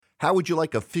How would you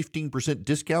like a 15%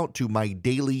 discount to my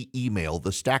daily email,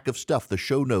 the stack of stuff, the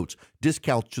show notes,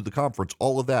 discounts to the conference,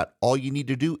 all of that? All you need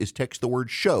to do is text the word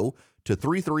show to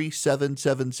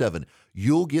 33777.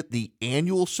 You'll get the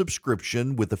annual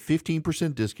subscription with a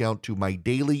 15% discount to my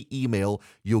daily email.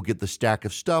 You'll get the stack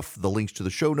of stuff, the links to the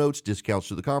show notes, discounts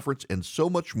to the conference, and so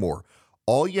much more.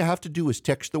 All you have to do is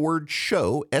text the word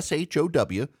show,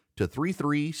 SHOW, to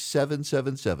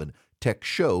 33777. Text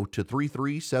show to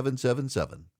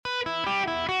 33777.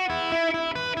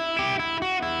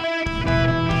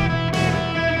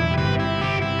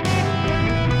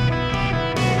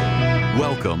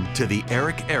 Welcome to the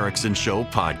Eric Erickson Show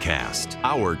podcast,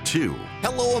 Hour 2.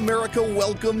 Hello, America.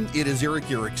 Welcome. It is Eric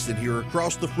Erickson here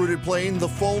across the fruited plain. The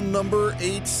phone number,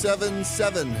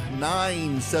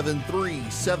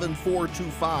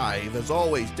 877-973-7425. As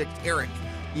always, text Eric,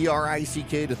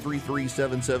 E-R-I-C-K, to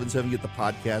 33777. Get the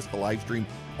podcast, the live stream,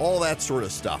 all that sort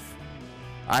of stuff.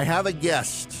 I have a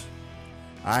guest.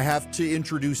 I have to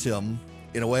introduce him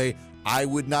in a way I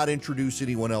would not introduce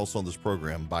anyone else on this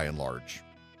program, by and large.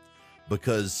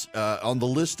 Because on the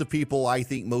list of people I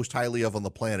think most highly of on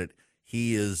the planet,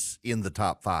 he is in the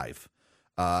top 5.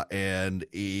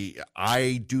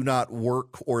 I do not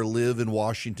work or live in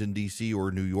Washington, D.C.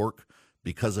 or New York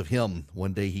because of him.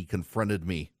 One day he confronted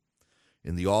me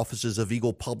in the offices of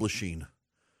Eagle Publishing,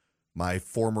 my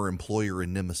former employer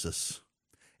and nemesis.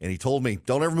 And he told me,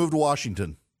 don't ever move to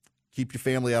Washington. Keep your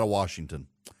family out of Washington.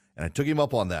 And I took him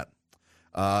up on that.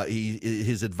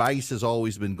 His advice has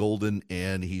always been golden,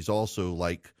 and he's also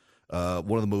like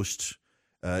one of the most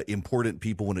important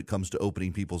people when it comes to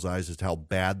opening people's eyes as to how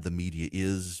bad the media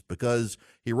is, because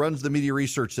he runs the Media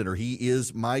Research Center. He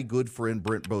is my good friend,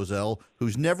 Brent Bozell,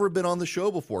 who's never been on the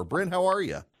show before. Brent, how are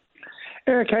you?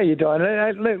 Eric, how you doing?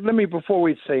 Let me, before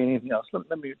we say anything else,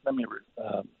 let me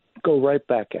go right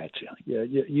back at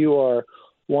you. You are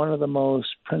one of the most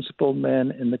principled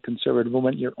men in the conservative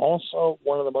movement. You're also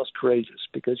one of the most courageous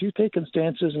because you've taken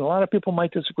stances, and a lot of people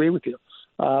might disagree with you,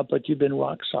 but you've been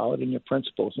rock solid in your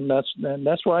principles, and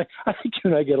that's why I think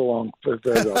you and I get along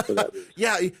very well for that reason.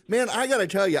 Yeah, man, I got to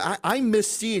tell you, I miss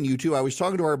seeing you too. I was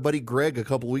talking to our buddy Greg a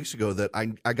couple weeks ago that I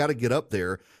got to get up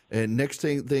there, and next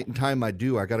time I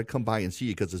do, I got to come by and see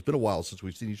you because it's been a while since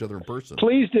we've seen each other in person.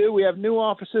 Please do. We have new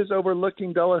offices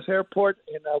overlooking Dulles Airport,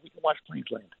 and we can watch planes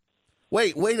land.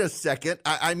 Wait a second.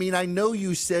 I mean, I know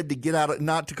you said to get out,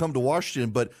 not to come to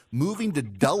Washington, but moving to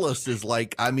Dulles is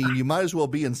like, I mean, you might as well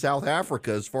be in South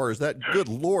Africa as far as that. Good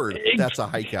Lord, that's a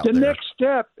hike out there. The next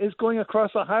step is going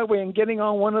across the highway and getting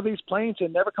on one of these planes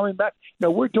and never coming back.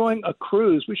 We're doing a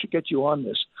cruise. We should get you on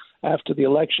this after the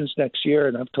elections next year.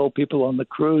 And I've told people on the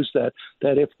cruise that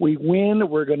if we win,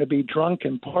 we're going to be drunk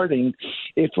and partying.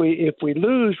 If we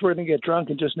lose, we're going to get drunk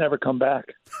and just never come back.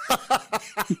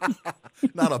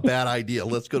 Not a bad idea.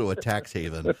 Let's go to a tax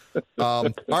haven. All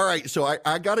right. So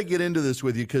I got to get into this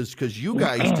with you because you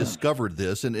guys discovered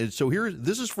this. And so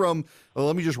this is from,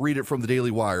 let me just read it from the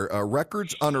Daily Wire.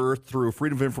 Records unearthed through a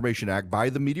Freedom of Information Act by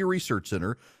the Media Research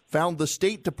Center found the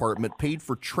State Department paid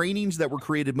for trainings that were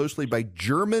created mostly by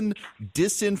German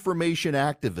disinformation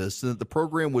activists, and that the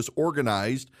program was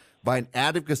organized by an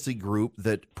advocacy group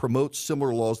that promotes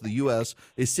similar laws in the U.S.,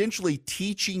 essentially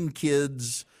teaching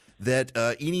kids that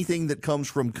anything that comes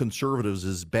from conservatives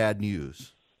is bad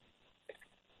news.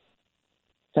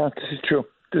 Yeah, this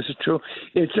is true.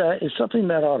 It's something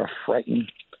that ought to frighten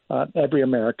every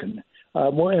American.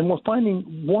 And we're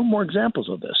finding more examples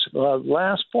of this.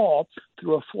 Last fall,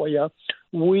 through a FOIA,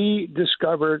 we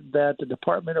discovered that the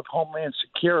Department of Homeland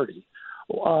Security,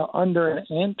 under an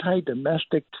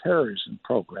anti-domestic terrorism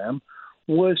program,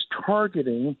 was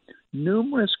targeting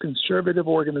numerous conservative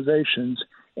organizations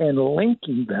and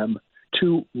linking them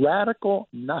to radical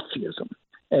Nazism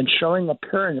and showing a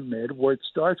pyramid where it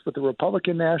starts with the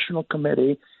Republican National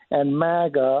Committee and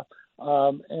MAGA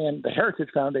and the Heritage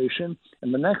Foundation,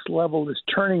 and the next level is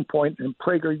Turning Point and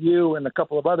PragerU and a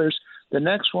couple of others. The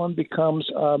next one becomes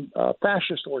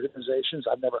fascist organizations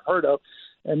I've never heard of,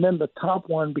 and then the top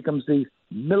one becomes the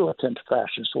militant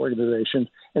fascist organization,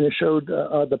 and it showed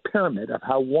the pyramid of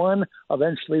how one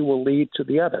eventually will lead to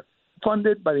the other,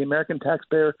 funded by the American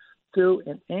taxpayer through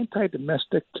an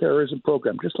anti-domestic terrorism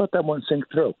program. Just let that one sink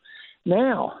through.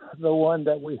 Now, the one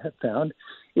that we have found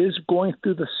is going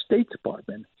through the State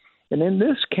Department. And in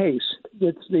this case,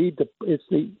 it's the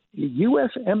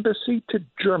U.S. Embassy to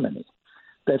Germany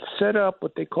that set up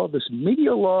what they call this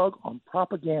media log on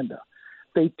propaganda.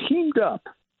 They teamed up.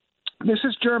 This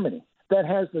is Germany, that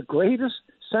has the greatest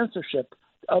censorship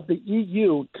of the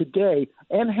EU today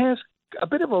and has a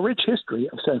bit of a rich history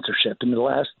of censorship in the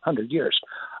last 100 years.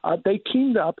 They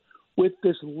teamed up with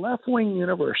this left-wing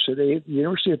university, the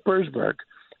University of Würzburg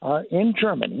in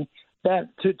Germany, that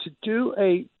to do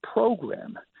a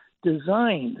program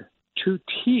designed to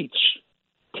teach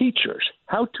teachers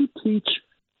how to teach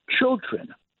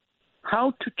children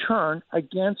how to turn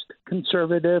against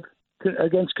conservatives,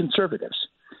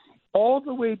 all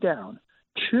the way down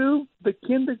to the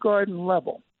kindergarten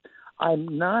level.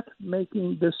 I'm not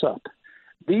making this up.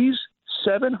 These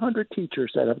 700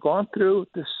 teachers that have gone through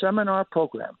the seminar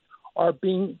program are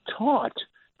being taught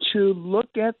to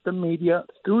look at the media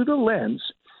through the lens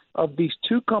of these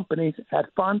two companies,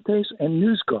 Advantes and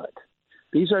NewsGuard.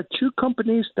 These are two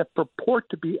companies that purport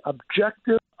to be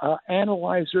objective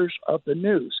analyzers of the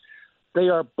news. They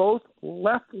are both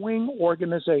left-wing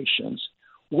organizations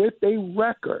with a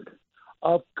record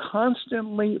of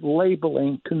constantly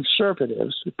labeling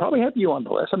conservatives, who probably have you on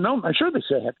the list, I'm sure they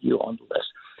say have you on the list,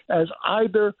 as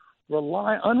either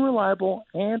unreliable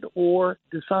and or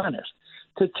dishonest.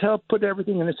 To put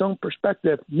everything in its own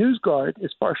perspective, NewsGuard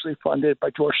is partially funded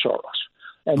by George Soros.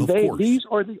 And these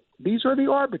are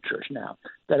the arbiters now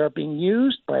that are being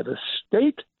used by the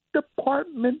State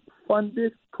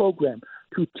Department-funded program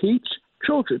to teach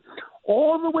children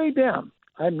all the way down.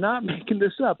 I'm not making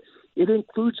this up. It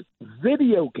includes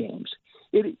video games.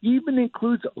 It even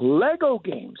includes Lego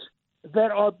games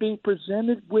that are being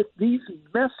presented with these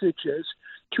messages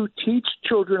to teach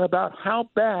children about how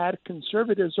bad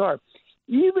conservatives are,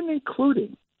 even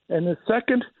including, and the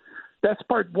second, that's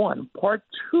part one. Part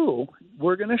two,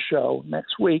 we're going to show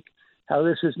next week how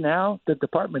this is now the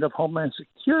Department of Homeland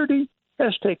Security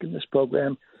has taken this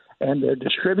program and they're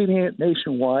distributing it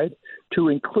nationwide to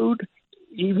include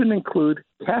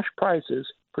cash prizes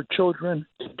for children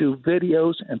to do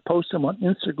videos and post them on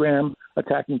Instagram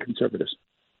attacking conservatives.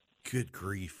 Good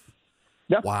grief.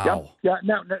 Yep, wow. Yeah.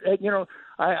 Now,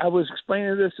 I was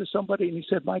explaining this to somebody, and he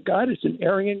said, my God, it's an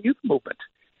Aryan youth movement.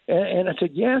 And I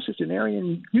said, yes, it's an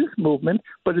Aryan youth movement,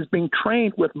 but it's being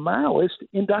trained with Maoist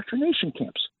indoctrination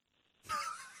camps.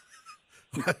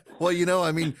 Well,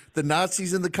 the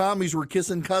Nazis and the commies were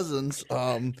kissing cousins.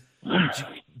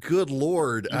 Good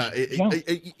Lord.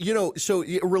 So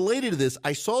related to this,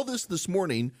 I saw this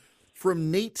morning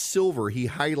from Nate Silver. He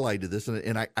highlighted this,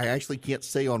 and I actually can't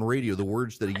say on radio the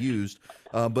words that he used,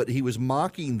 but he was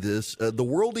mocking this. The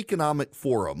World Economic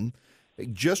Forum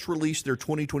just released their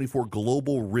 2024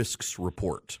 Global Risks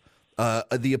Report.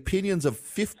 The opinions of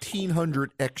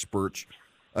 1,500 experts,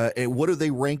 and what do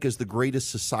they rank as the greatest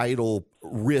societal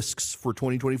risks for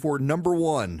 2024? Number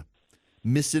one,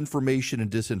 misinformation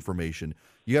and disinformation.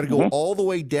 You got to go all the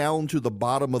way down to the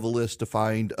bottom of the list to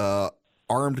find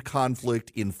armed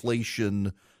conflict,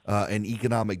 inflation, and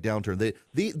economic downturn.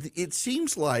 It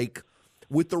seems like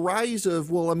with the rise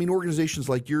of, organizations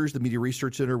like yours, the Media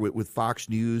Research Center with Fox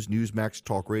News, Newsmax,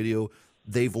 Talk Radio,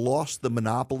 they've lost the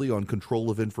monopoly on control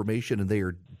of information, and they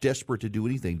are desperate to do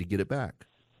anything to get it back.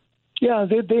 Yeah,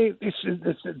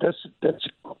 that's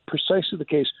precisely the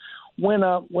case. When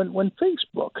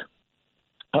Facebook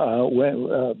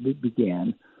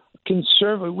began,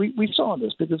 we saw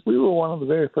this because we were one of the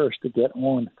very first to get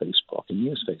on Facebook and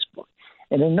use Facebook,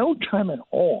 and in no time at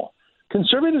all,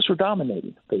 conservatives were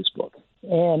dominating Facebook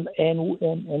and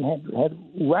had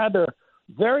rather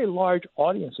very large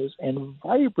audiences and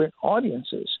vibrant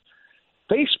audiences.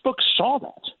 Facebook saw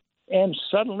that, and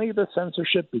suddenly the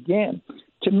censorship began.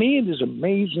 To me, it is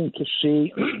amazing to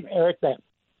see, Eric, that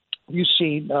you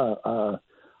see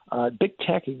big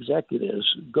tech executives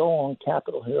go on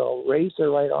Capitol Hill, raise their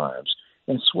right arms,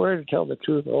 and swear to tell the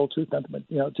truth, the whole truth, and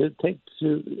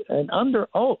under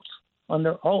oath,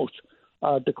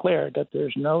 declare that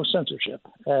there's no censorship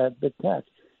at big tech.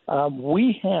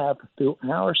 We have, through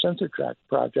our Censor Track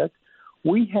project,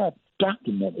 we have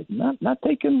documented, not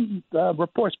taken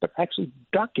reports, but actually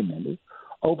documented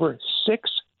over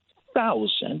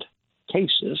 6,000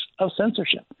 cases of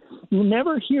censorship. You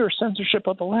never hear censorship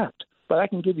of the left, but I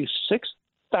can give you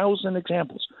 6,000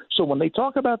 examples. So when they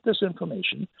talk about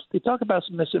disinformation, they talk about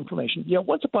misinformation.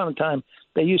 Once upon a time,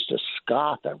 they used to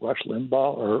scoff at Rush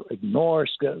Limbaugh or ignore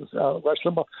Rush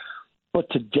Limbaugh. But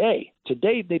today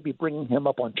they'd be bringing him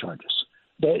up on charges.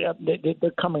 They're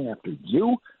coming after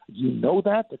you. You know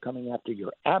that. They're coming after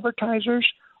your advertisers.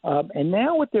 And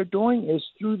now what they're doing is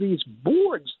through these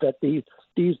boards that these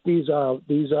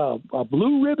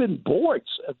blue ribbon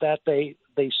boards that they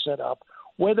set up.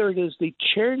 Whether it is the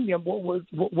charity,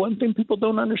 one thing people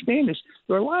don't understand is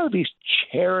there are a lot of these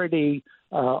charity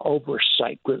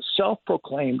oversight groups,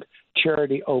 self-proclaimed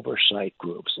charity oversight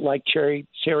groups like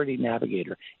Charity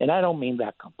Navigator, and I don't mean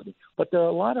that company. but there are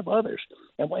a lot of others.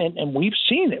 And we've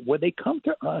seen it where they come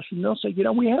to us and they'll say,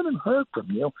 we haven't heard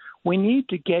from you. We need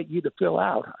to get you to fill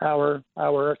out our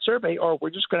survey, or we're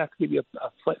just going to have to give you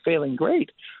a failing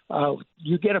grade.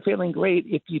 You get a failing grade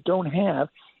if you don't have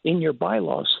in your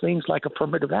bylaws things like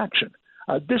affirmative action.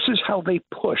 This is how they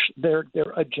push their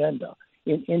agenda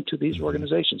into these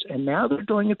organizations. And now they're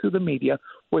doing it through the media,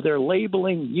 where they're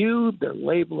labeling you, they're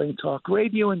labeling talk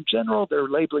radio in general, they're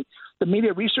labeling the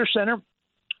Media Research Center.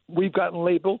 We've gotten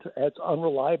labeled as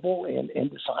unreliable and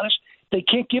dishonest. They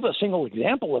can't give a single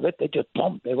example of it. They just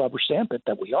they rubber stamp it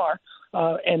that we are.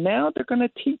 And now they're going to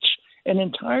teach an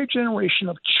entire generation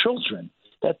of children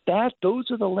that those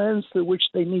are the lens through which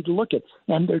they need to look at.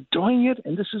 And they're doing it,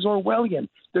 and this is Orwellian,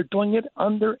 they're doing it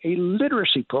under a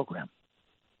literacy program.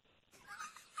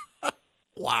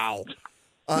 Wow.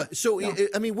 So,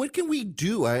 I mean, what can we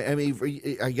do?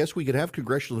 I guess we could have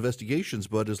congressional investigations,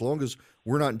 but as long as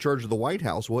we're not in charge of the White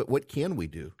House, what can we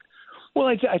do? Well,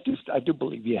 I do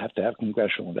believe you have to have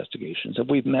congressional investigations. And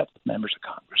we've met with members of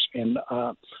Congress, and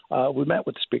we met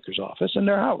with the Speaker's office, and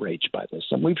they're outraged by this.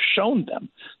 And we've shown them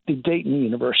the Dayton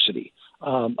University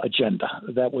agenda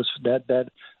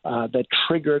that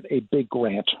triggered a big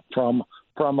grant from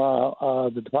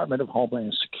the Department of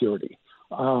Homeland Security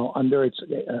under its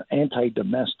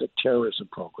anti-domestic terrorism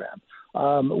program.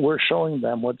 We're showing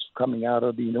them what's coming out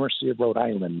of the University of Rhode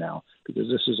Island now, because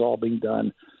this is all being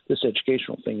done. This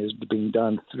educational thing is being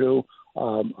done through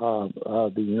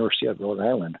the University of Rhode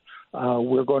Island.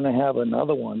 We're going to have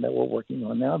another one that we're working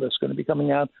on now that's going to be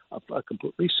coming out, a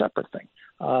completely separate thing.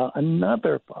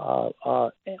 Another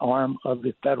arm of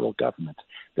the federal government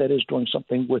that is doing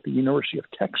something with the University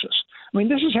of Texas. I mean,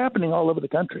 this is happening all over the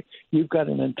country. You've got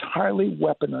an entirely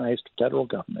weaponized federal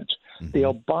government. Mm-hmm. The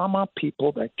Obama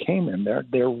people that came in there,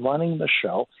 they're running the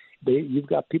show. You've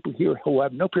got people here who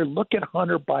have no fear. Look at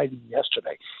Hunter Biden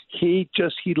yesterday. He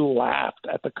laughed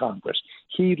at the Congress.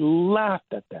 He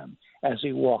laughed at them as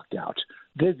he walked out.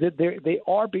 They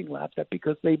are being laughed at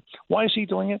because why is he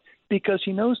doing it? Because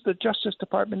he knows the Justice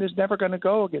Department is never going to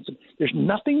go against him. There's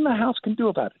nothing the House can do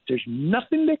about it. There's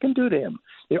nothing they can do to him.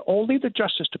 Only the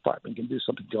Justice Department can do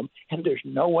something to him, and there's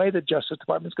no way the Justice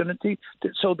Department is going to teach.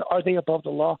 So are they above the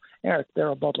law? Eric, they're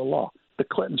above the law. The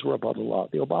Clintons were above the law.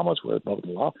 The Obamas were above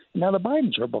the law. And now the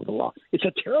Bidens are above the law. It's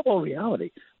a terrible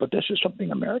reality, but this is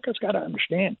something America's got to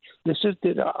understand. This is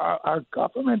our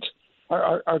government.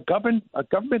 Our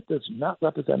government does not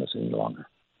represent us any longer.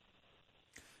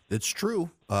 It's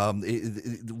true.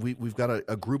 We've got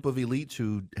a group of elites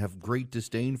who have great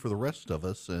disdain for the rest of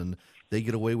us, and they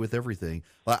get away with everything.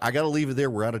 I got to leave it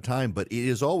there. We're out of time, but it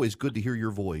is always good to hear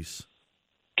your voice.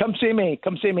 Come see me.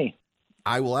 Come see me.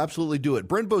 I will absolutely do it.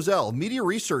 Brent Bozell, Media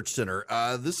Research Center.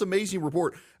 This amazing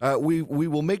report. We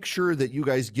will make sure that you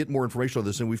guys get more information on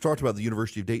this, and we've talked about the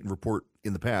University of Dayton report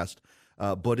in the past.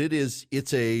 But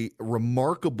it's a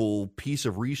remarkable piece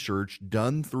of research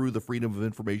done through the Freedom of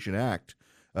Information Act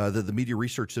that the Media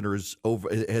Research Center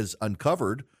has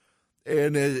uncovered.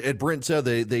 And as Brent said,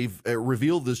 they've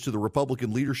revealed this to the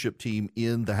Republican leadership team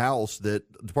in the House, that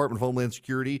Department of Homeland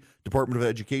Security, Department of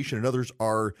Education, and others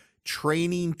are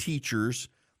training teachers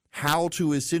how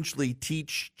to essentially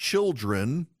teach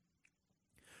children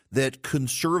that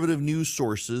conservative news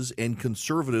sources and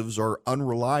conservatives are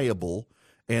unreliable,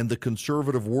 and the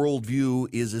conservative worldview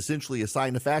is essentially a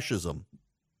sign of fascism.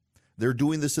 They're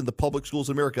doing this in the public schools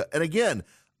in America. And again,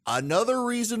 another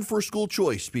reason for school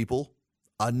choice, people.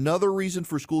 Another reason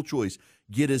for school choice.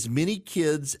 Get as many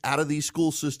kids out of these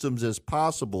school systems as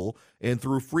possible, and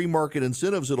through free market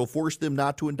incentives, it'll force them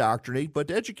not to indoctrinate, but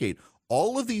to educate.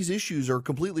 All of these issues are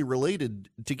completely related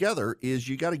together. Is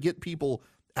you got to get people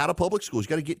out of public schools. You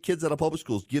got to get kids out of public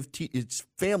schools. Give its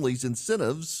families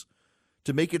incentives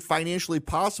to make it financially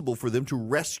possible for them to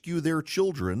rescue their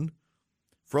children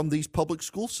from these public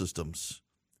school systems.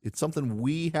 It's something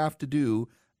we have to do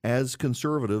as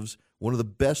conservatives. One of the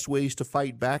best ways to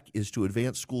fight back is to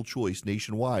advance school choice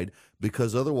nationwide,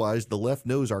 because otherwise the left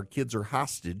knows our kids are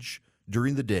hostage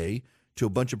during the day to a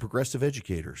bunch of progressive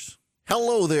educators.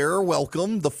 Hello there.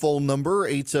 Welcome. The phone number,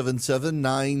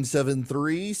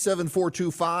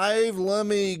 877-973-7425. Let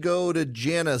me go to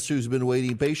Janice, who's been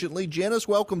waiting patiently. Janice,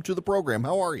 welcome to the program.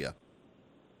 How are you?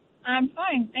 I'm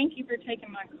fine. Thank you for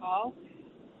taking my call.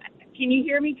 Can you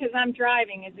hear me? Because I'm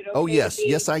driving. Is it okay? Oh, yes.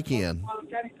 Yes, I can. While I'm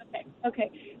driving?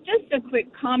 Okay. Just a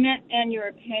quick comment and your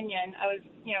opinion.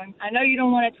 I know you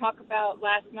don't want to talk about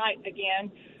last night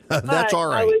again. That's all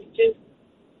right. I was just,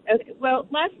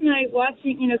 last night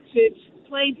watching, kids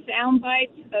played sound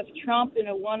bites of Trump in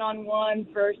a one-on-one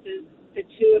versus the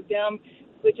two of them,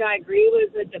 which I agree was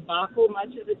a debacle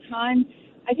much of the time.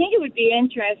 I think it would be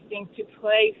interesting to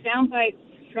play sound bites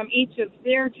from each of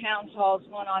their town halls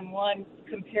one-on-one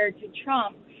compared to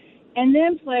Trump, and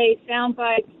then play sound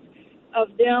bites of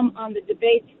them on the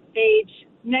debate stage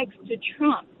next to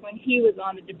Trump when he was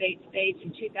on the debate stage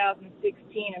in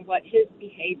 2016 and what his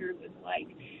behavior was like.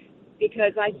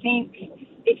 Because I think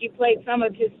if you played some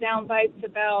of his sound bites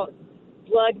about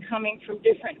blood coming from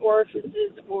different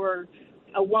orifices or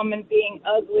a woman being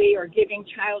ugly or giving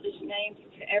childish names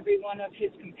to every one of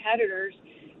his competitors,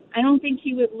 I don't think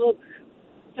he would look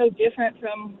so different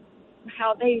from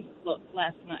how they looked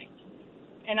last night.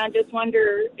 And I just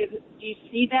wonder, do you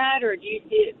see that, or do you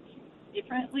see it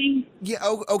differently?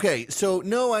 Yeah. Okay. So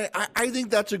no, I think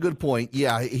that's a good point.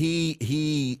 Yeah.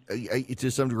 He to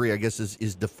some degree, I guess,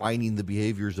 is defining the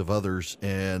behaviors of others.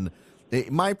 And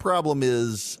my problem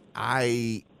is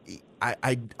I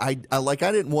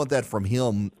didn't want that from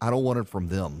him. I don't want it from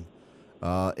them.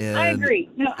 And I agree.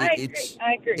 No, I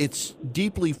agree. It's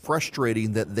deeply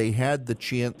frustrating that they had the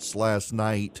chance last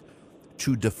night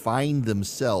to define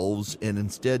themselves and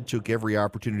instead took every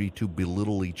opportunity to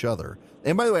belittle each other.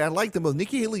 And by the way, I like them both.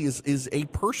 Nikki Haley is a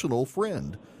personal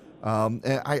friend. And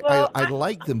I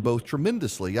like them both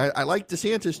tremendously. I like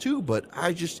DeSantis too, but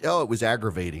it was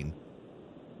aggravating.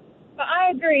 But I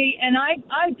agree, and I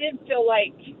did feel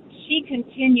like she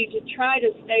continued to try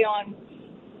to stay on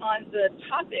the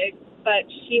topic, but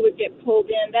she would get pulled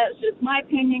in. That's just my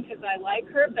opinion because I like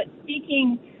her. But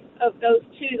speaking of those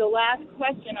two, the last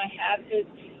question I have is,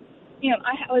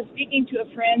 I was speaking to a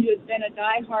friend who's been a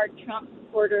diehard Trump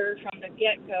supporter from the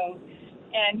get-go,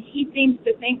 and he seems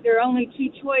to think there are only two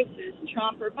choices,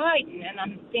 Trump or Biden. And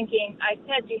I'm thinking, I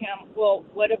said to him, well,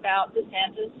 what about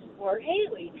DeSantis or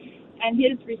Haley? And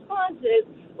his response is,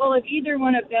 well, if either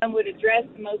one of them would address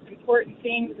the most important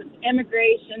things of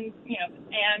immigration,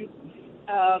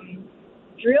 and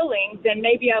drilling, then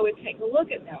maybe I would take a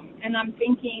look at them. And I'm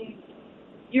thinking,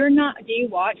 do you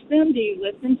watch them? Do you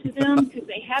listen to them? Because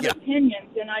they have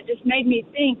opinions. And it just made me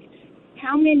think,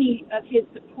 how many of his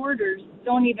supporters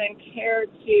don't even care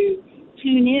to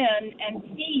tune in and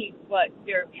see what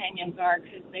their opinions are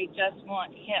because they just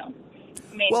want him?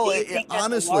 I mean, well, do you think that's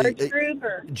honestly, a large group,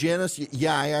 or? Janice,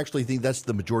 I actually think that's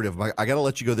the majority of them. I got to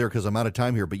let you go there because I'm out of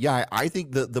time here. But I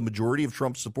think the majority of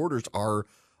Trump supporters are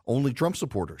only Trump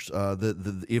supporters.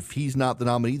 If he's not the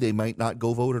nominee, they might not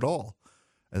go vote at all.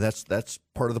 And that's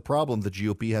part of the problem the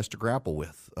GOP has to grapple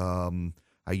with.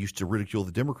 I used to ridicule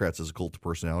the Democrats as a cult of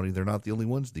personality. They're not the only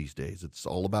ones these days. It's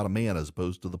all about a man as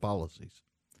opposed to the policies.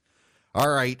 All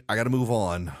right, I got to move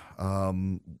on.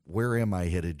 Where am I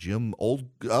headed, Jim?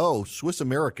 Swiss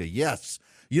America, yes.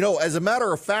 As a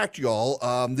matter of fact,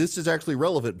 y'all, this is actually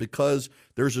relevant because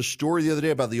there's a story the other day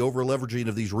about the over-leveraging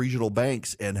of these regional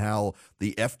banks and how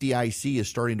the FDIC is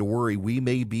starting to worry we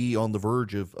may be on the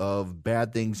verge of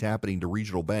bad things happening to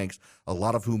regional banks, a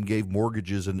lot of whom gave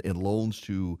mortgages and loans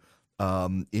to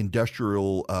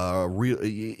industrial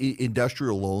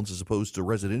loans as opposed to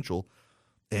residential.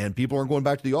 And people aren't going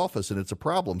back to the office, and it's a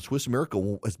problem. Swiss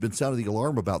America has been sounding the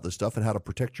alarm about this stuff and how to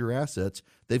protect your assets.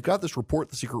 They've got this report,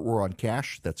 The Secret War on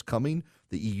Cash, that's coming.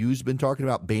 The EU's been talking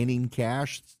about banning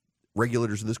cash.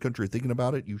 Regulators in this country are thinking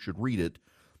about it. You should read it.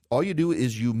 All you do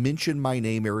is you mention my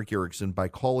name, Eric Erickson, by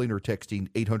calling or texting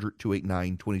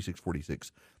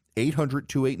 800-289-2646.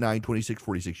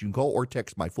 800-289-2646. You can call or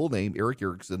text my full name, Eric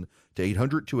Erickson, to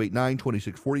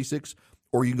 800-289-2646,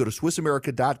 or you can go to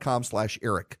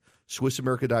SwissAmerica.com/Eric.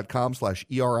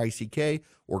 SwissAmerica.com/ERICK,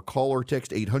 or call or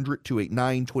text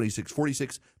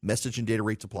 800-289-2646. Message and data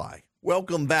rates apply.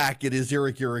 Welcome back. It is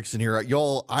Eric Erickson here.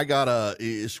 Y'all, I got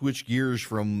to switch gears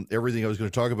from everything I was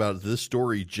going to talk about. This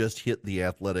story just hit The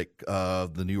Athletic,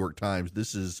 the New York Times.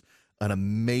 This is an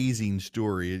amazing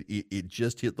story. It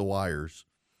just hit the wires.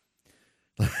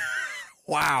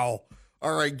 Wow.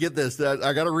 All right, get this.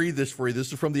 I got to read this for you.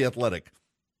 This is from The Athletic.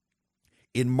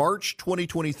 In March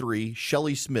 2023,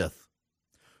 Shelley Smith,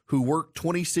 who worked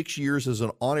 26 years as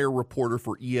an on-air reporter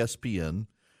for ESPN,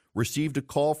 received a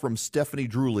call from Stephanie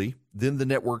Drewley, then the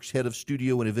network's head of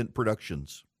studio and event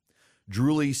productions.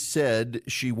 Drewley said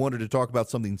she wanted to talk about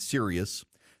something serious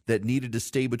that needed to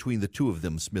stay between the two of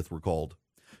them, Smith recalled.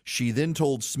 She then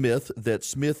told Smith that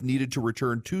Smith needed to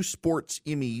return 2 Sports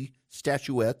Emmy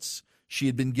statuettes she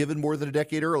had been given more than a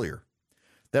decade earlier.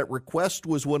 That request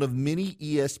was one of many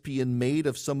ESPN made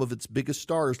of some of its biggest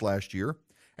stars last year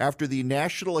after the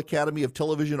National Academy of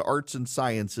Television Arts and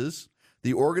Sciences,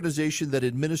 the organization that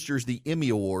administers the Emmy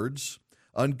Awards,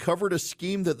 uncovered a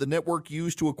scheme that the network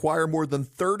used to acquire more than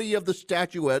 30 of the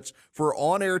statuettes for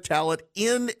on-air talent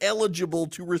ineligible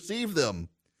to receive them.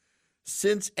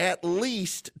 Since at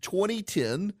least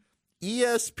 2010,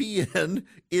 ESPN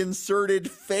inserted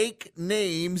fake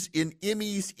names in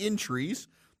Emmys entries,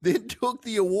 then took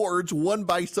the awards won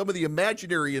by some of the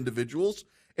imaginary individuals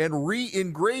and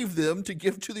re-engraved them to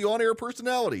give to the on-air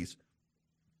personalities.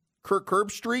 Kirk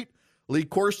Herbstreit, Lee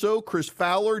Corso, Chris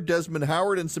Fowler, Desmond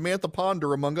Howard, and Samantha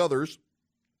Ponder, among others,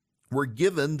 were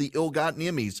given the ill-gotten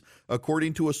Emmys,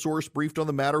 according to a source briefed on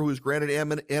the matter who was granted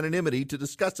anonymity to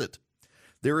discuss it.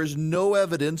 There is no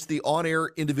evidence the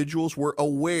on-air individuals were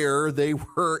aware they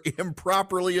were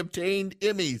improperly obtained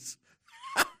Emmys.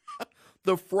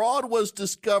 The fraud was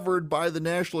discovered by the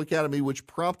National Academy, which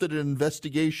prompted an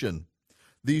investigation.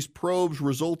 These probes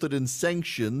resulted in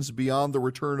sanctions beyond the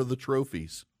return of the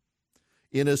trophies.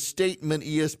 In a statement,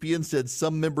 ESPN said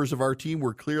some members of our team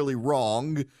were clearly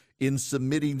wrong in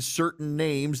submitting certain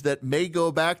names that may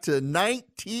go back to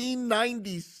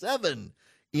 1997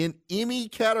 in Emmy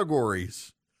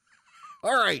categories.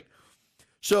 All right.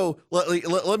 So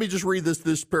let me just read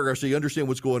this paragraph so you understand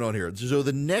what's going on here. So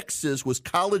the nexus was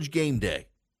College Game Day.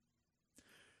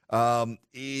 It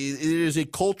is a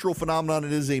cultural phenomenon.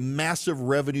 It is a massive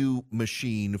revenue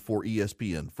machine for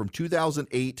ESPN. From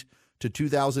 2008 to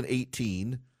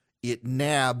 2018, it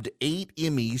nabbed 8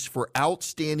 Emmys for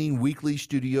Outstanding Weekly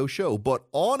Studio Show. But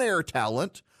on-air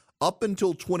talent, up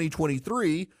until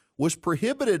 2023, was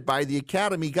prohibited by the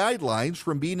Academy guidelines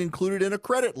from being included in a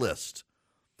credit list.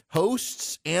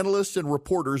 Hosts, analysts, and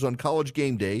reporters on College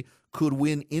Game Day could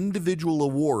win individual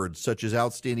awards such as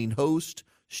Outstanding Host,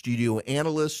 Studio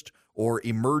Analyst, or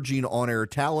Emerging On-Air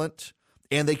Talent,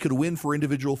 and they could win for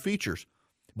individual features.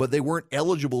 But they weren't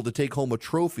eligible to take home a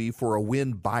trophy for a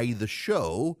win by the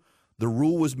show. The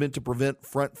rule was meant to prevent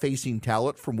front-facing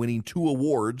talent from winning 2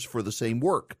 awards for the same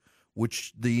work,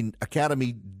 which the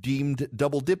Academy deemed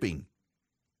double-dipping.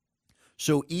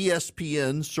 So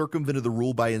ESPN circumvented the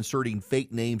rule by inserting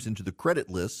fake names into the credit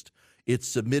list it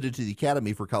submitted to the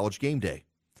Academy for College Game Day.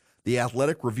 The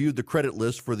Athletic reviewed the credit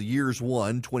list for the years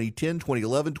 2010,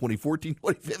 2011, 2014,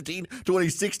 2015,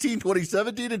 2016,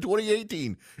 2017, and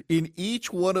 2018. In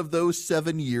each one of those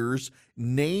 7 years,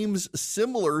 names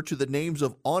similar to the names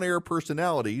of on-air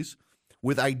personalities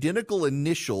with identical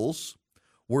initials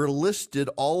were listed,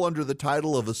 all under the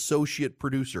title of associate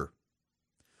producer.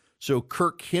 So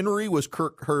Kirk Henry was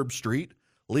Kirk Herbstreit,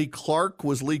 Lee Clark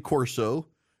was Lee Corso,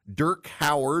 Dirk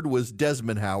Howard was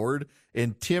Desmond Howard,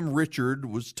 and Tim Richard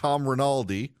was Tom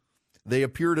Rinaldi. They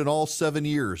appeared in all 7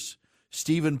 years.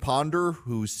 Stephen Ponder,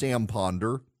 who's Sam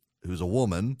Ponder, who's a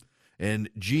woman, and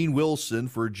Gene Wilson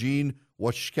for Gene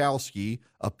Wachkowski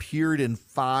appeared in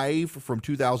 5 from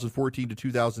 2014 to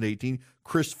 2018.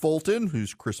 Chris Fulton,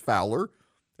 who's Chris Fowler,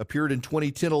 appeared in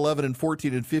 2010, 11, and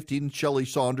 14 and 15. Shelley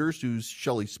Saunders, who's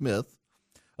Shelley Smith,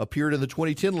 appeared in the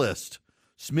 2010 list.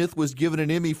 Smith was given an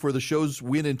Emmy for the show's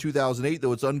win in 2008,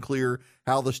 though it's unclear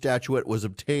how the statuette was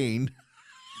obtained.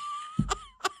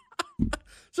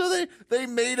 So they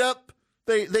made up,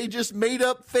 they just made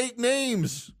up fake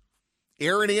names.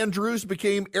 Aaron Andrews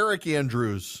became Eric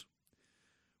Andrews.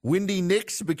 Wendy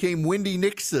Nix became Wendy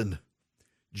Nixon.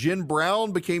 Jen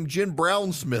Brown became Jen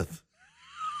Brown Smith.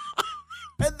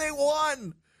 And they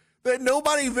won. But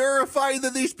nobody verified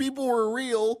that these people were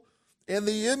real, and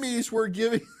the Emmys were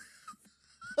giving.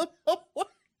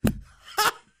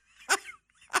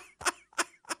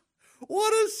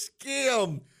 What a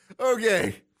scam.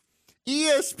 Okay.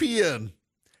 ESPN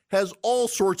has all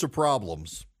sorts of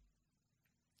problems.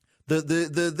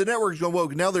 The network's going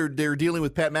woke. Now they're dealing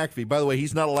with Pat McAfee. By the way,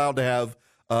 he's not allowed to have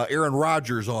Aaron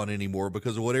Rodgers on anymore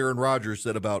because of what Aaron Rodgers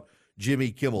said about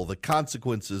Jimmy Kimmel, the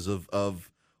consequences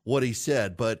of what he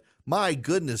said. But my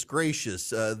goodness gracious,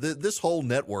 this whole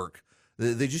network,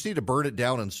 they just need to burn it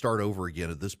down and start over again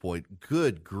at this point.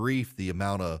 Good grief, the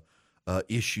amount of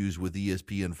issues with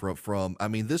ESPN from I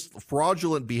mean, this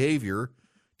fraudulent behavior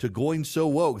to going so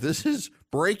woke. This is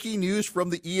breaking news from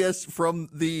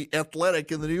the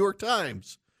Athletic and the New York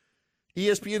Times.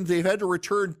 ESPN, they've had to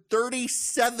return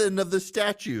 37 of the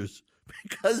statues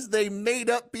because they made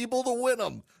up people to win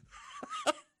them.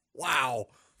 Wow.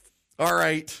 All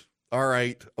right.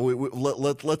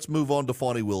 Let's move on to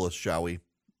Fani Willis, shall we?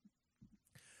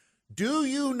 Do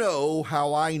you know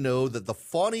how I know that the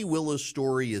Fani Willis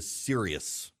story is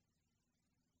serious?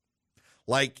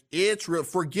 Like, it's real.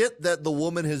 Forget that the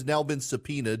woman has now been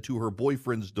subpoenaed to her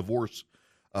boyfriend's divorce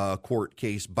court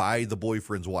case by the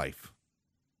boyfriend's wife.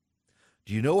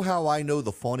 Do you know how I know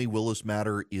the Fani Willis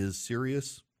matter is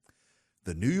serious?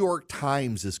 The New York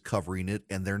Times is covering it,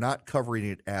 and they're not covering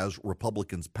it as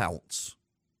Republicans pounce.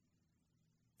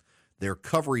 They're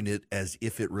covering it as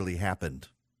if it really happened.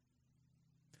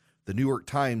 The New York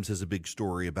Times has a big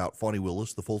story about Fani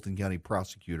Willis, the Fulton County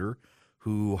prosecutor,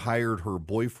 who hired her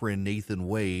boyfriend, Nathan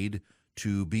Wade,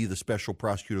 to be the special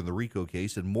prosecutor in the RICO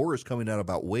case. And more is coming out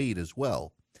about Wade as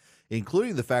well,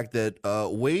 including the fact that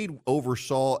Wade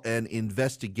oversaw an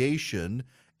investigation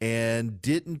and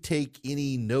didn't take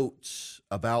any notes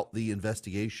about the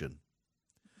investigation.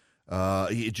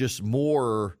 Just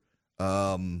more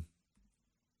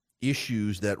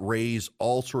issues that raise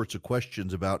all sorts of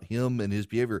questions about him and his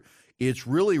behavior. It's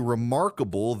really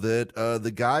remarkable that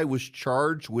the guy was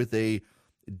charged with a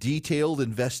detailed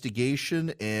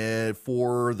investigation and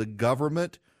for the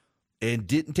government and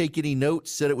didn't take any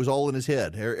notes, said it was all in his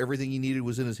head. Everything he needed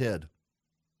was in his head.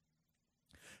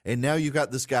 And now you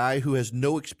got this guy who has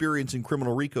no experience in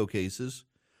criminal RICO cases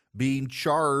being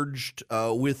charged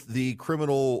with the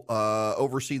criminal,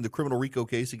 overseeing the criminal RICO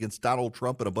case against Donald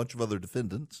Trump and a bunch of other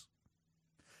defendants,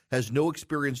 has no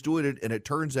experience doing it, and it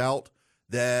turns out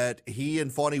that he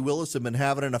and Fani Willis have been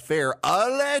having an affair,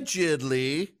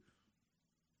 allegedly.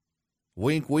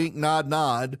 Wink, wink, nod,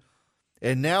 nod.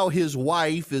 And now his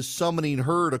wife is summoning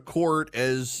her to court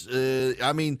as,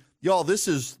 y'all, this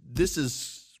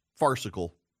is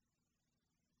farcical.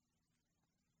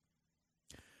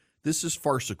 This is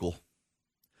farcical.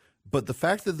 But the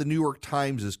fact that the New York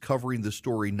Times is covering the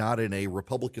story not in a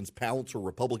Republicans pounce or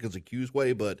Republicans accuse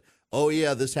way, but, oh,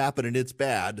 yeah, this happened and it's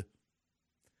bad,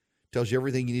 tells you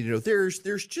everything you need to know.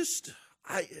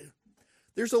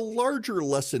 There's a larger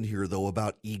lesson here, though,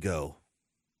 about ego.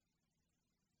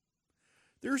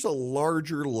 There's a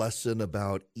larger lesson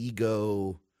about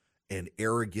ego and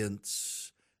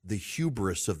arrogance, the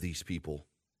hubris of these people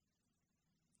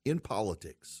in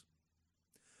politics.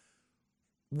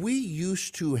 We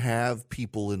used to have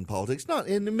people in politics,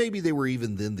 and maybe they were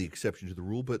even then the exception to the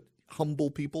rule, but humble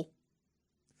people.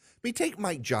 I mean, take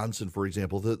Mike Johnson, for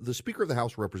example, the Speaker of the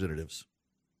House of Representatives.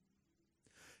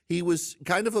 He was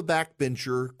kind of a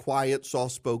backbencher, quiet,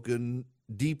 soft-spoken,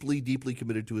 deeply, deeply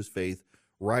committed to his faith,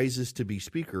 rises to be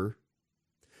Speaker.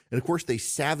 And, of course, they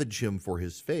savage him for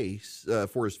his faith.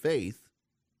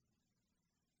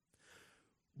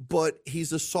 But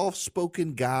he's a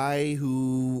soft-spoken guy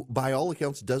who, by all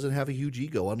accounts, doesn't have a huge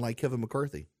ego, unlike Kevin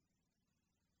McCarthy.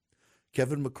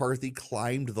 Kevin McCarthy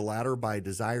climbed the ladder by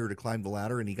desire to climb the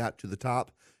ladder, and he got to the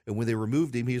top. And when they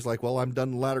removed him, he's like, well, I'm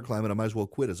done ladder climbing. I might as well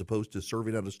quit, as opposed to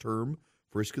serving out his term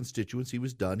for his constituents. He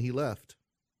was done. He left.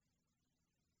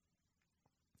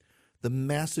 The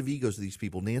massive egos of these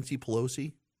people, Nancy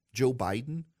Pelosi, Joe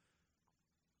Biden,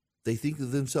 they think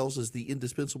of themselves as the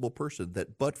indispensable person,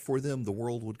 that but for them, the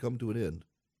world would come to an end.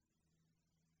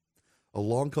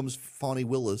 Along comes Fani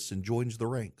Willis and joins the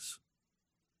ranks.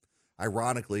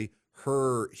 Ironically,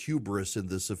 her hubris in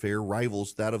this affair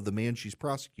rivals that of the man she's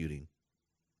prosecuting.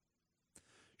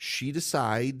 She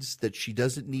decides that she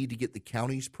doesn't need to get the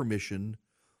county's permission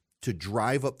to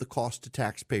drive up the cost to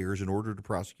taxpayers in order to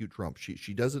prosecute Trump.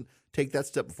 She doesn't take that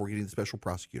step before getting the special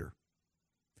prosecutor.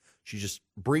 She just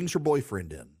brings her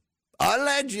boyfriend in,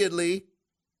 allegedly,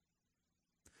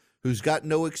 who's got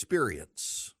no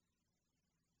experience,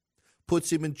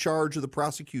 puts him in charge of the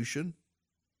prosecution,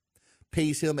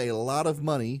 pays him a lot of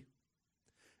money,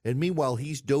 and meanwhile,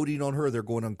 he's doting on her. They're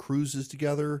going on cruises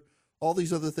together, all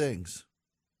these other things.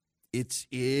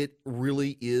 It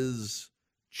really is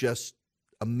just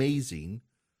amazing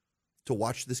to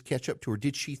watch this catch up to her.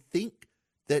 Did she think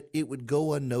that it would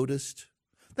go unnoticed?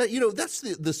 That, that's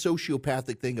the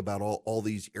sociopathic thing about all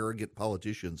these arrogant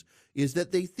politicians, is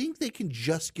that they think they can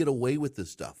just get away with this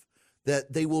stuff,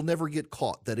 that they will never get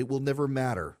caught, that it will never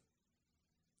matter.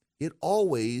 It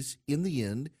always, in the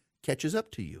end, catches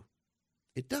up to you.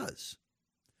 It does.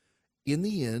 In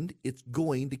the end, it's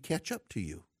going to catch up to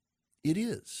you. It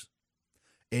is.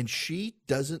 And she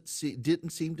didn't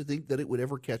seem to think that it would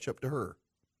ever catch up to her.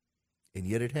 And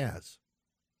yet it has.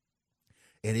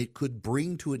 And it could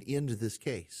bring to an end this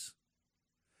case.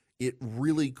 It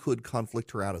really could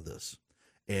conflict her out of this.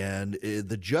 And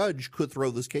the judge could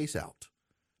throw this case out.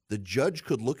 The judge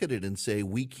could look at it and say,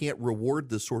 we can't reward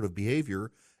this sort of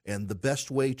behavior, and the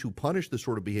best way to punish this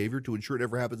sort of behavior to ensure it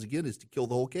never happens again is to kill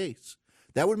the whole case.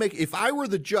 That would make, if I were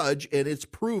the judge and it's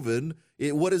proven,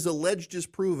 what is alleged is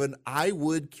proven, I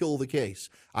would kill the case.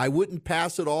 I wouldn't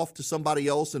pass it off to somebody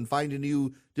else and find a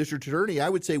new district attorney. I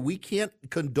would say we can't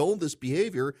condone this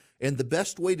behavior, and the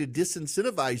best way to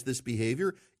disincentivize this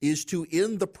behavior is to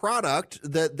end the product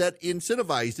that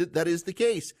incentivized it, that is the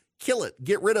case. Kill it,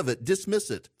 get rid of it, dismiss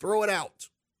it, throw it out.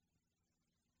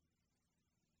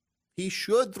 He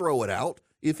should throw it out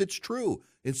if it's true,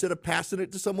 instead of passing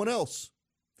it to someone else.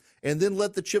 And then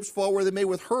let the chips fall where they may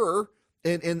with her,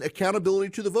 and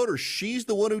accountability to the voters. She's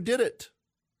the one who did it.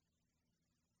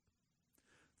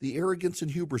 the arrogance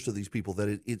and hubris of these people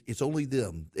that it's only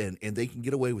them and they can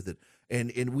get away with it.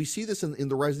 And we see this in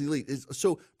the rise of the elite.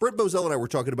 So Brett Bozell and I were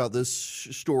talking about this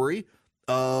story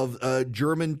of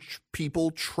German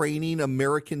people training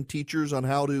American teachers on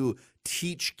how to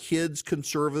teach kids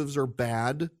conservatives are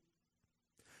bad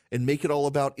and make it all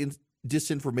about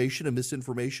disinformation and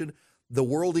misinformation. The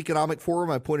World Economic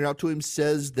Forum, I pointed out to him,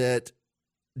 says that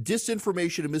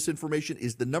disinformation and misinformation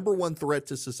is the number one threat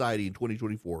to society in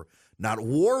 2024. Not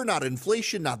war, not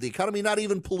inflation, not the economy, not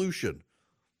even pollution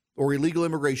or illegal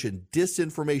immigration.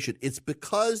 Disinformation. It's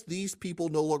because these people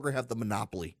no longer have the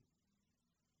monopoly.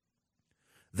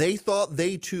 They thought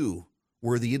they, too,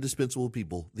 were the indispensable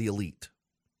people, the elite,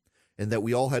 and that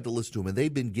we all had to listen to them. And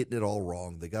they've been getting it all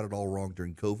wrong. They got it all wrong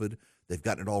during COVID. They've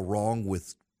gotten it all wrong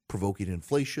with provoking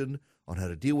inflation, on how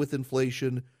to deal with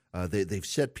inflation. They've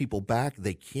set people back.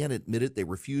 They can't admit it. They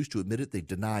refuse to admit it. They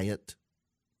deny it.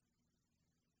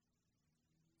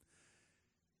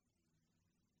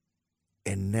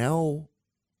 And now,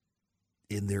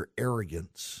 in their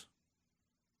arrogance,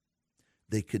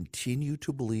 they continue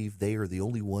to believe they are the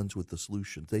only ones with the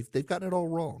solutions. They've gotten it all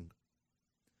wrong.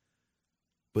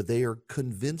 But they are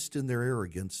convinced in their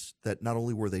arrogance that not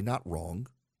only were they not wrong,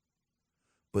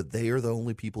 but they are the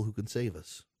only people who can save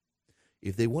us.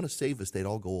 If they want to save us, they'd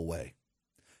all go away.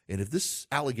 And if this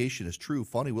allegation is true,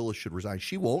 Fani Willis should resign.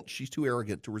 She won't. She's too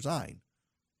arrogant to resign.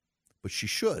 But she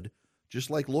should,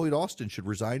 just like Lloyd Austin should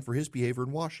resign for his behavior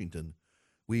in Washington.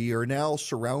 We are now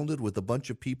surrounded with a bunch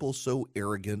of people so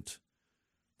arrogant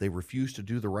they refuse to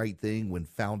do the right thing when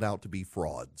found out to be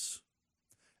frauds.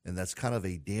 And that's kind of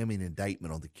a damning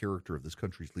indictment on the character of this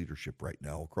country's leadership right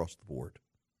now across the board.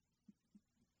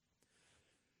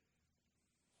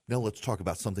 Now let's talk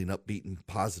about something upbeat and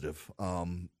positive.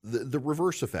 The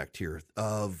reverse effect here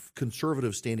of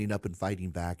conservatives standing up and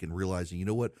fighting back and realizing, you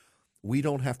know what, we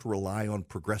don't have to rely on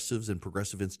progressives and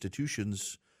progressive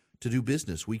institutions to do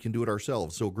business. We can do it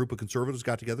ourselves. So a group of conservatives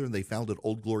got together and they founded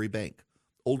Old Glory Bank.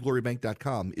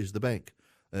 OldGloryBank.com is the bank.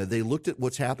 They looked at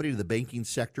what's happening in the banking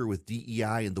sector with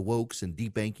DEI and the wokes and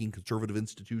debanking conservative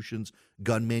institutions,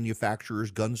 gun manufacturers,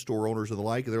 gun store owners, and the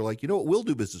like. And they're like, you know what, we'll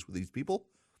do business with these people.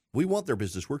 We want their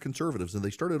business. We're conservatives. And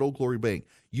they started Old Glory Bank.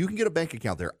 You can get a bank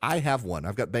account there. I have one.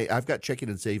 I've got checking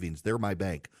and savings. They're my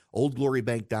bank.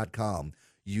 OldGloryBank.com.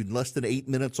 In less than 8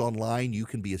 minutes online, you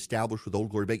can be established with Old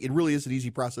Glory Bank. It really is an easy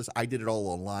process. I did it all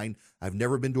online. I've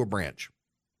never been to a branch.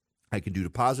 I can do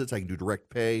deposits. I can do direct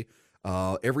pay.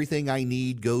 Everything I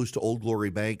need goes to Old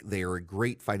Glory Bank. They are a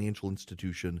great financial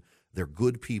institution. They're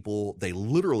good people. They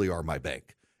literally are my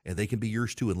bank, and they can be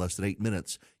yours too in less than 8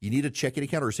 minutes. You need a checking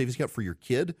account or a savings account for your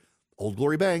kid? Old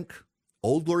Glory Bank.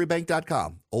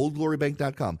 OldGloryBank.com.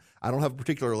 OldGloryBank.com. I don't have a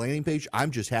particular landing page. I'm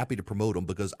just happy to promote them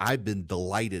because I've been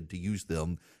delighted to use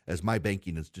them as my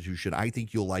banking institution. I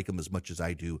think you'll like them as much as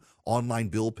I do. Online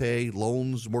bill pay,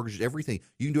 loans, mortgages, everything.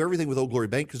 You can do everything with Old Glory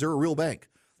Bank because they're a real bank.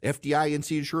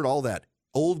 FDIC insured, all that.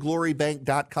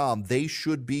 OldGloryBank.com. They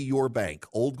should be your bank.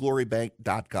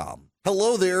 OldGloryBank.com.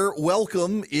 Hello there.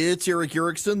 Welcome. It's Eric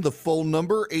Erickson. The phone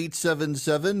number,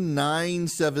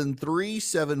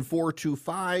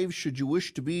 877-973-7425. Should you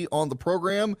wish to be on the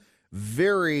program,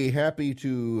 very happy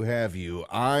to have you.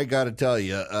 I got to tell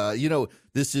you,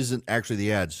 this isn't actually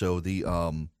the ad. So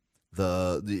the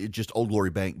just Old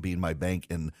Glory Bank being my bank,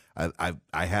 and I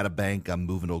had a bank. I'm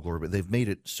moving to Old Glory, but they've made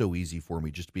it so easy for me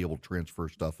just to be able to transfer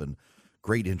stuff and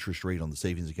great interest rate on the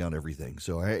savings account, everything.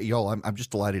 So I'm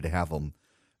just delighted to have them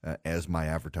as my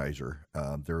advertiser.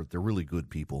 They're really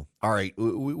good people. All right,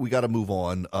 we got to move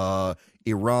on.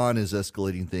 Iran is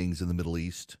escalating things in the Middle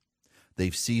East.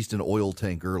 They've seized an oil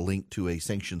tanker linked to a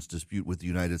sanctions dispute with the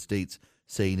United States,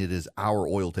 saying it is our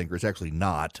oil tanker. It's actually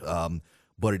not,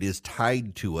 but it is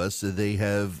tied to us. They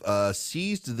have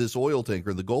seized this oil tanker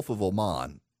in the Gulf of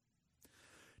Oman.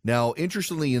 Now,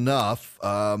 interestingly enough,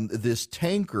 this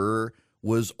tanker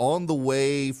was on the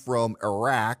way from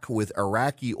Iraq with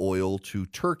Iraqi oil to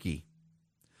Turkey.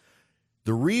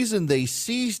 The reason they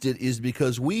seized it is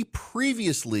because we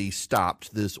previously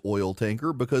stopped this oil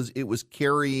tanker because it was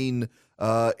carrying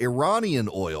Iranian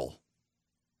oil.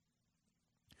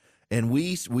 And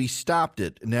we stopped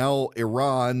it. Now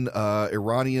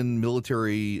Iranian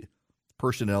military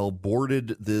personnel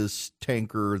boarded this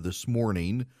tanker this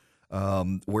morning,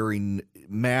 wearing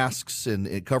masks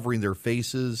and covering their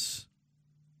faces.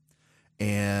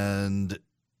 And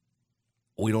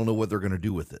we don't know what they're going to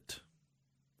do with it.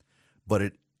 But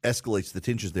it escalates the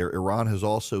tensions there. Iran has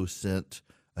also sent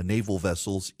naval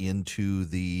vessels into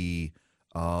the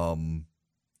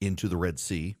Red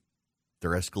Sea. They're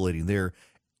escalating there.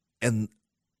 And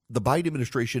the Biden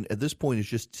administration at this point is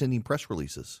just sending press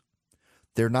releases.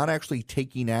 They're not actually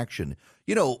taking action.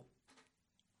 You know,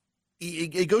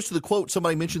 it goes to the quote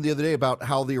somebody mentioned the other day about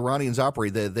how the Iranians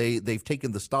operate. They've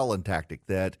taken the Stalin tactic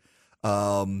that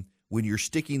when you're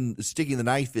sticking the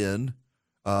knife in,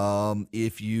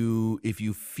 if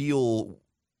you feel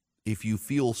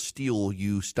steel,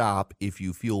 you stop. If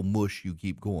you feel mush, you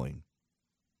keep going.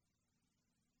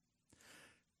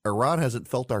 Iran hasn't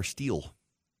felt our steel.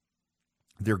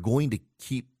 They're going to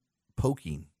keep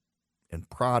poking and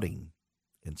prodding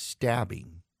and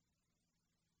stabbing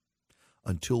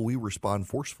until we respond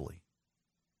forcefully.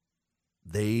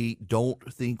 They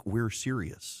don't think we're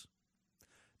serious.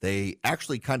 They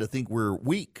actually kind of think we're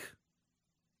weak.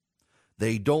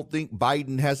 They don't think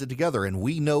Biden has it together, and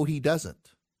we know he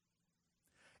doesn't.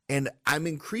 And I'm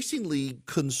increasingly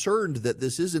concerned that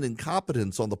this is an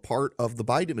incompetence on the part of the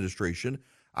Biden administration.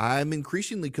 I'm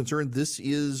increasingly concerned this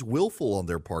is willful on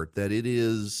their part, that it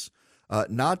is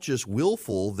not just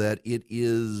willful, that it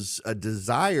is a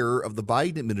desire of the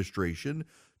Biden administration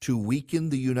to weaken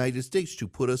the United States, to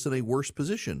put us in a worse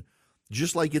position.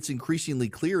 Just like it's increasingly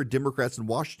clear Democrats in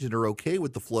Washington are okay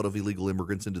with the flood of illegal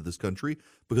immigrants into this country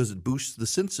because it boosts the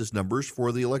census numbers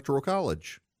for the Electoral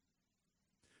College.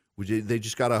 They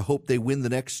just got to hope they win the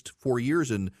next 4 years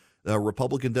and a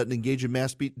Republican doesn't engage in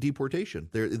mass deportation.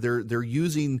 They're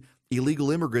using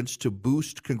illegal immigrants to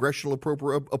boost congressional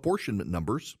apportionment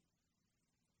numbers,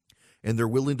 and they're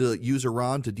willing to use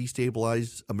Iran to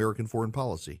destabilize American foreign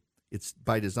policy. It's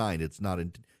by design. It's not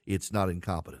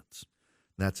incompetence.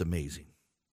 That's amazing.